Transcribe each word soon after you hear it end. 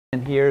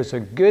And here's a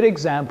good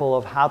example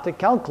of how to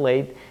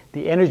calculate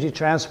the energy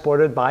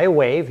transported by a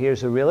wave.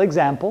 Here's a real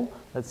example.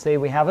 Let's say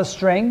we have a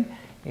string.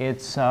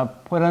 It's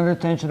put under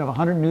tension of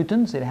 100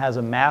 newtons. It has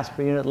a mass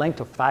per unit length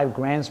of 5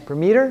 grams per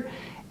meter.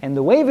 And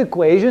the wave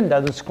equation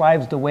that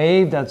describes the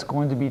wave that's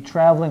going to be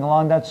traveling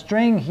along that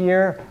string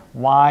here,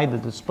 y, the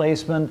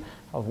displacement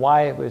of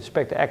y with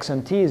respect to x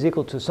and t is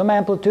equal to some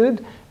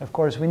amplitude. Of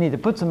course, we need to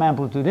put some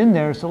amplitude in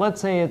there. So let's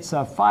say it's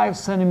a 5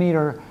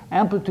 centimeter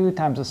amplitude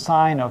times a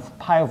sine of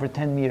pi over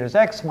 10 meters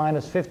x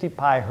minus 50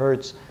 pi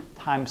hertz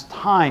times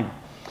time.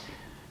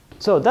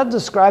 So that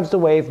describes the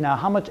wave. Now,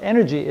 how much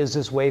energy is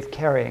this wave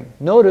carrying?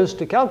 Notice,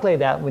 to calculate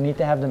that, we need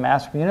to have the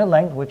mass per unit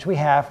length, which we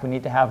have. We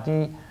need to have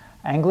the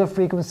angular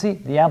frequency,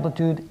 the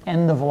amplitude,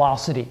 and the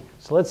velocity.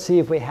 So let's see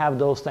if we have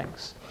those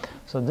things.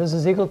 So this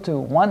is equal to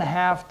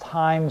 1/2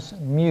 times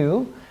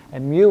mu,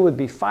 and mu would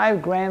be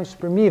 5 grams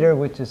per meter,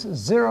 which is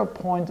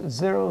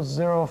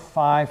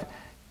 0.005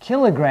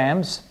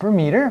 kilograms per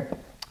meter.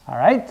 All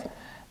right.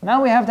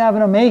 Now we have to have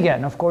an omega,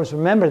 and of course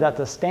remember that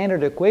the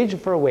standard equation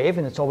for a wave,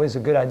 and it's always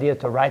a good idea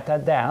to write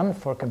that down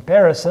for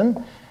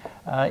comparison,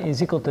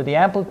 is equal to the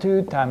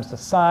amplitude times the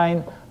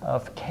sine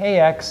of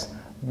kx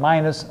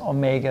minus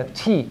omega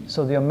t.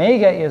 So the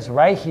omega is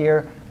right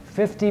here,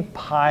 50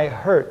 pi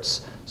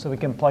hertz. So we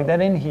can plug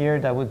that in here.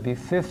 That would be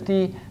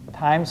 50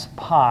 times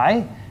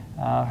pi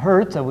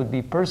hertz. That would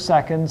be per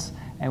seconds,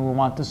 and we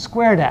want to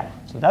square that.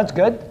 So that's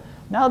good.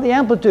 Now the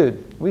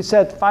amplitude. We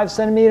said 5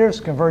 centimeters,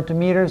 convert to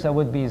meters. That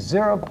would be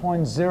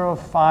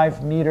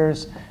 0.05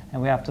 meters,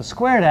 and we have to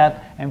square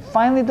that. And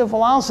finally, the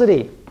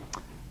velocity.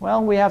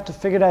 Well, we have to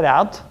figure that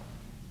out.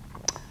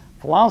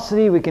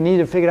 Velocity, we can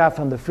either figure out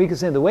from the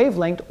frequency of the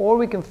wavelength, or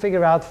we can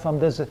figure out from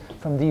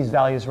these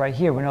values right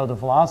here. We know the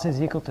velocity is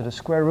equal to the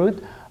square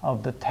root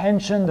of the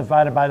tension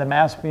divided by the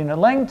mass per unit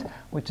length,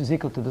 which is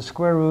equal to the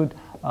square root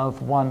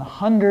of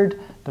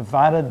 100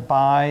 divided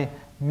by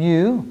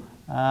mu,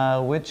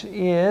 which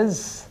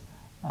is,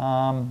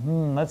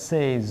 let's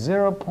say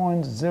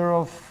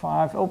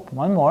 0.05, oh,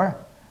 one more,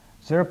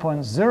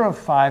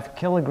 0.05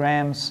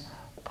 kilograms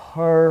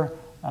per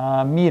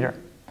meter.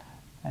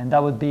 And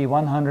that would be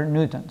 100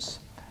 newtons.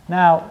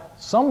 Now,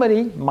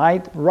 somebody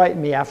might write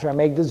me after I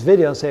make this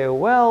video and say,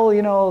 well,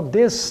 you know,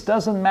 this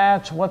doesn't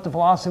match what the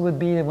velocity would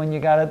be when you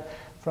got it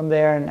from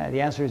there. And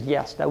the answer is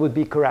yes, that would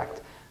be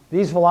correct.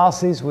 These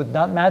velocities would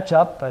not match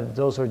up, but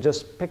those are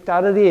just picked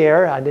out of the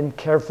air. I didn't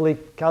carefully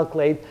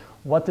calculate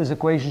what this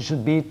equation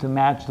should be to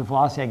match the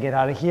velocity I get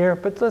out of here.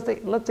 But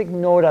let's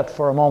ignore that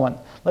for a moment.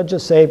 Let's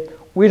just say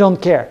we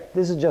don't care.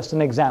 This is just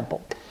an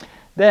example.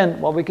 Then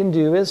what we can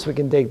do is we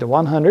can take the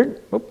 100,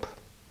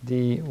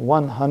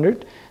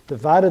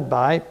 divided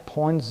by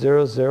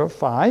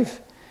 0.005,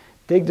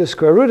 take the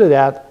square root of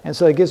that, and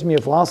so it gives me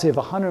a velocity of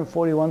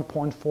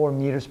 141.4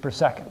 meters per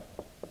second.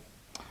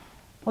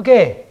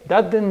 Okay,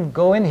 that didn't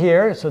go in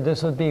here, so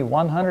this would be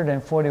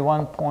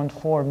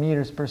 141.4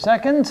 meters per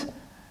second.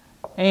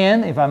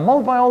 And if I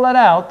multiply all that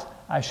out,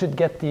 I should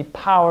get the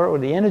power or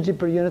the energy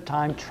per unit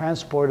time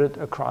transported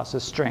across a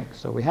string.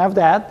 So we have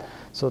that.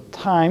 So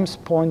times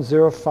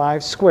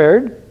 0.05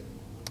 squared,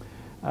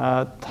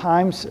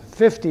 times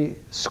 50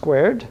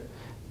 squared,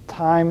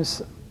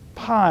 times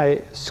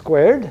pi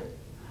squared,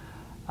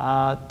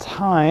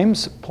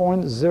 times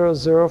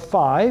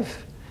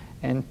 0.005,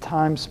 and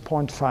times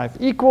 0.5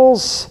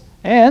 equals,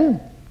 and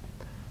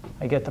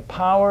I get the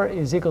power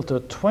is equal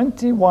to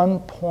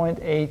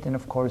 21.8, and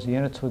of course the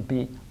units would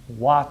be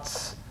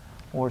watts,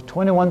 or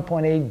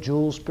 21.8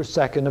 joules per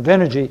second of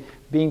energy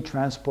being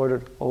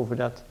transported over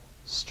that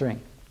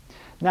string.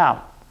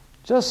 Now,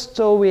 just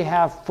so we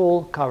have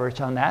full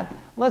coverage on that,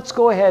 let's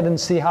go ahead and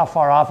see how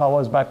far off I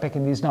was by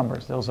picking these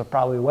numbers. Those are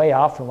probably way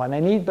off from what I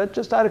need, but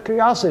just out of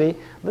curiosity,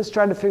 let's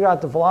try to figure out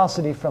the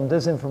velocity from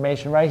this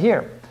information right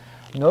here.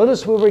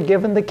 Notice we were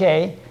given the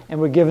k and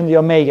we're given the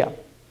omega.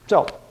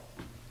 So,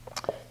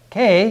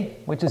 k,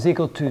 which is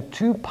equal to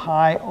 2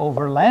 pi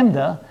over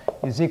lambda,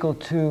 is equal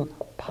to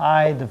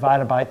pi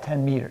divided by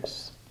 10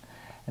 meters.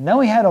 And then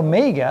we had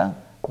omega,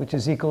 which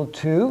is equal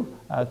to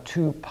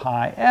 2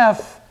 pi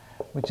f,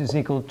 which is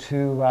equal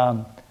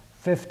to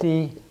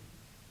 50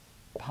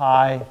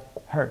 pi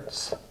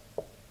hertz.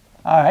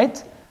 All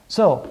right,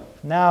 so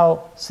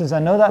now since I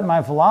know that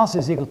my velocity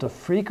is equal to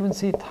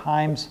frequency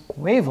times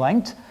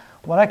wavelength,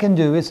 what I can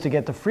do is to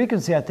get the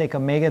frequency, I take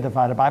omega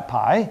divided by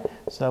pi.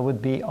 So that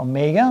would be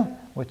omega,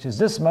 which is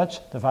this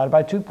much, divided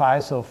by 2 pi.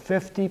 So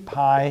 50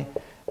 pi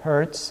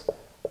hertz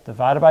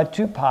divided by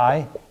 2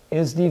 pi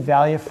is the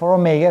value for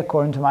omega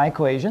according to my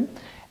equation.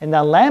 And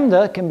now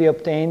lambda can be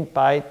obtained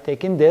by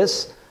taking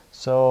this.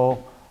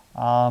 So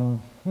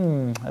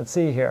let's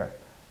see here.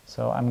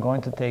 So I'm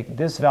going to take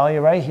this value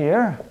right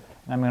here,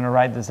 and I'm going to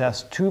write this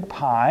as 2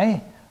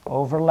 pi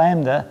over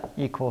lambda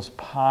equals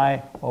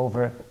pi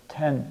over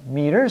 10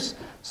 meters.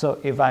 So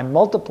if I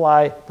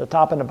multiply the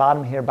top and the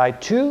bottom here by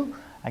 2,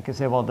 I can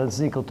say, well,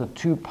 that's equal to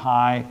 2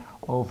 pi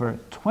over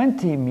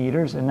 20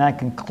 meters, and I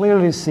can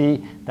clearly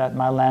see that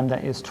my lambda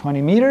is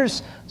 20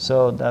 meters.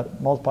 So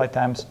that multiply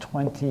times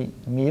 20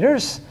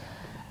 meters.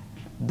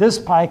 This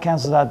pi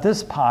cancels out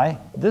this pi.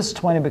 This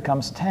 20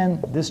 becomes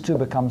 10. This 2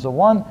 becomes a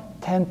 1.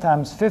 10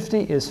 times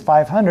 50 is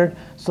 500.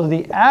 So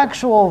the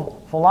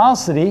actual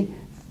velocity,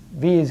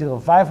 v is equal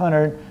to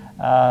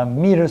 500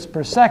 meters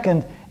per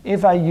second,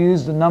 if I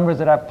use the number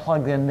that I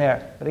plugged in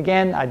there. But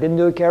again, I didn't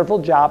do a careful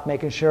job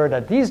making sure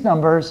that these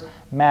numbers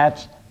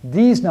match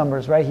these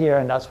numbers right here,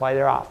 and that's why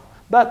they're off.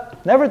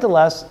 But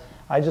nevertheless,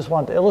 I just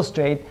want to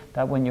illustrate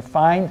that when you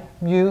find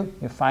mu,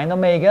 you find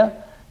omega,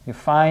 you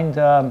find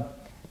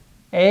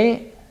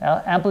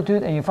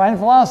amplitude, and you find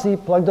velocity,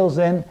 plug those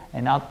in,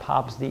 and out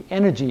pops the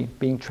energy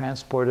being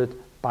transported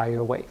by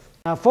your wave.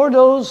 Now, for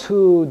those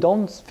who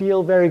don't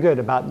feel very good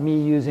about me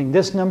using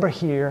this number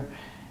here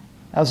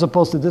as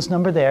opposed to this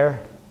number there,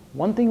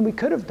 one thing we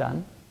could have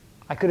done,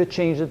 I could have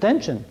changed the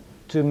tension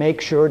to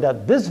make sure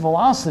that this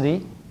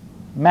velocity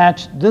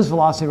matched this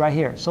velocity right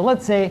here. So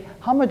let's say,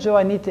 how much do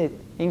I need to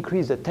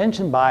increase the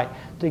tension by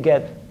to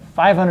get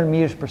 500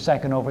 meters per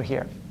second over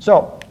here?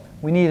 So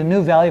we need a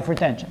new value for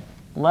tension.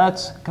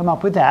 Let's come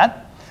up with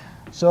that.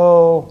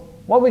 So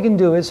what we can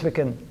do is we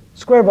can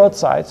square both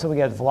sides. So we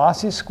get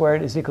velocity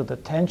squared is equal to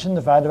tension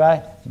divided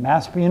by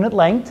mass per unit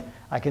length.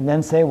 I can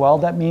then say, well,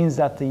 that means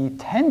that the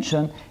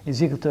tension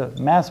is equal to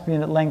mass per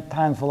unit length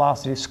times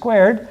velocity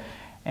squared.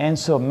 And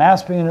so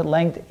mass per unit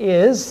length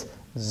is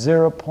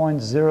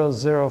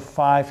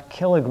 0.005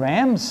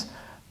 kilograms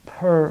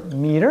per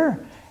meter.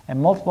 And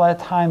multiply it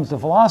times the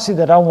velocity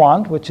that I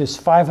want, which is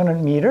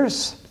 500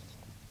 meters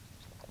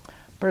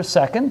per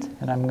second,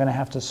 and I'm going to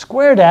have to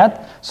square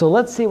that. So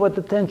let's see what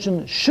the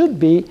tension should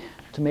be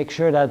to make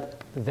sure that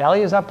the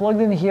values I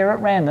plugged in here at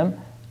random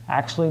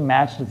actually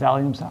match the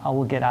values I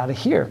will get out of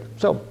here.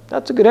 So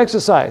that's a good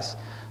exercise.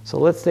 So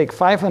let's take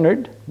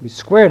 500, we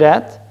square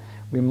that,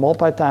 we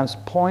multiply times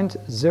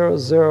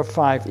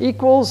 0.005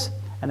 equals,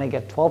 and I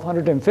get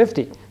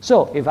 1250.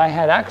 So if I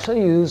had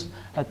actually used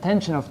a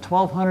tension of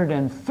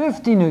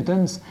 1250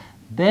 newtons,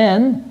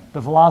 then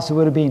the velocity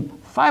would have been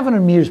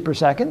 500 meters per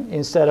second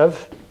instead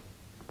of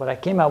what I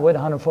came out with,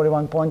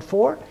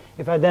 141.4.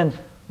 If I then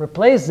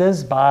replace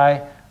this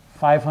by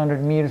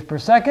 500 meters per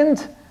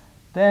second,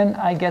 then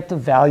I get the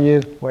value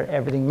where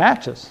everything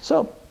matches.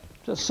 So,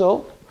 just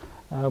so,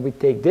 we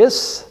take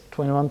this,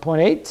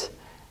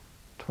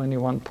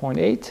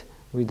 21.8,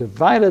 we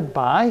divide it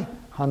by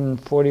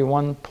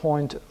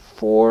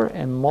 141.4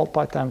 and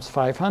multiply times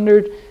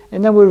 500,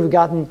 and then we've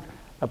gotten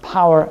a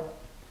power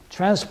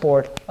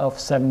transport of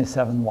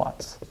 77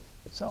 watts.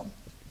 So,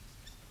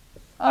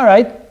 all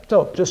right.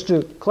 So just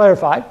to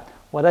clarify,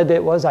 what I did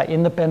was I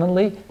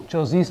independently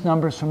chose these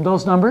numbers from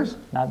those numbers,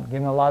 not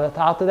giving a lot of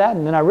thought to that.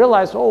 And then I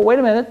realized, oh, wait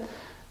a minute.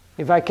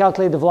 If I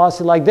calculate the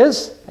velocity like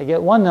this, I get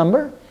one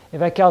number.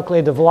 If I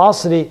calculate the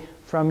velocity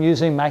from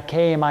using my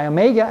k and my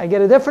omega, I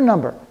get a different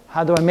number.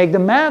 How do I make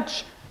them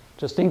match?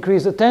 Just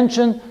increase the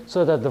tension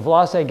so that the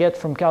velocity I get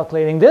from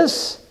calculating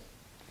this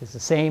is the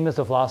same as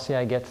the velocity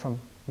I get from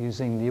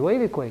using the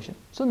wave equation.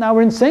 So now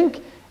we're in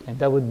sync, and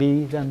that would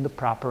be then the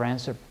proper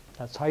answer.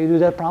 That's how you do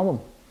that problem.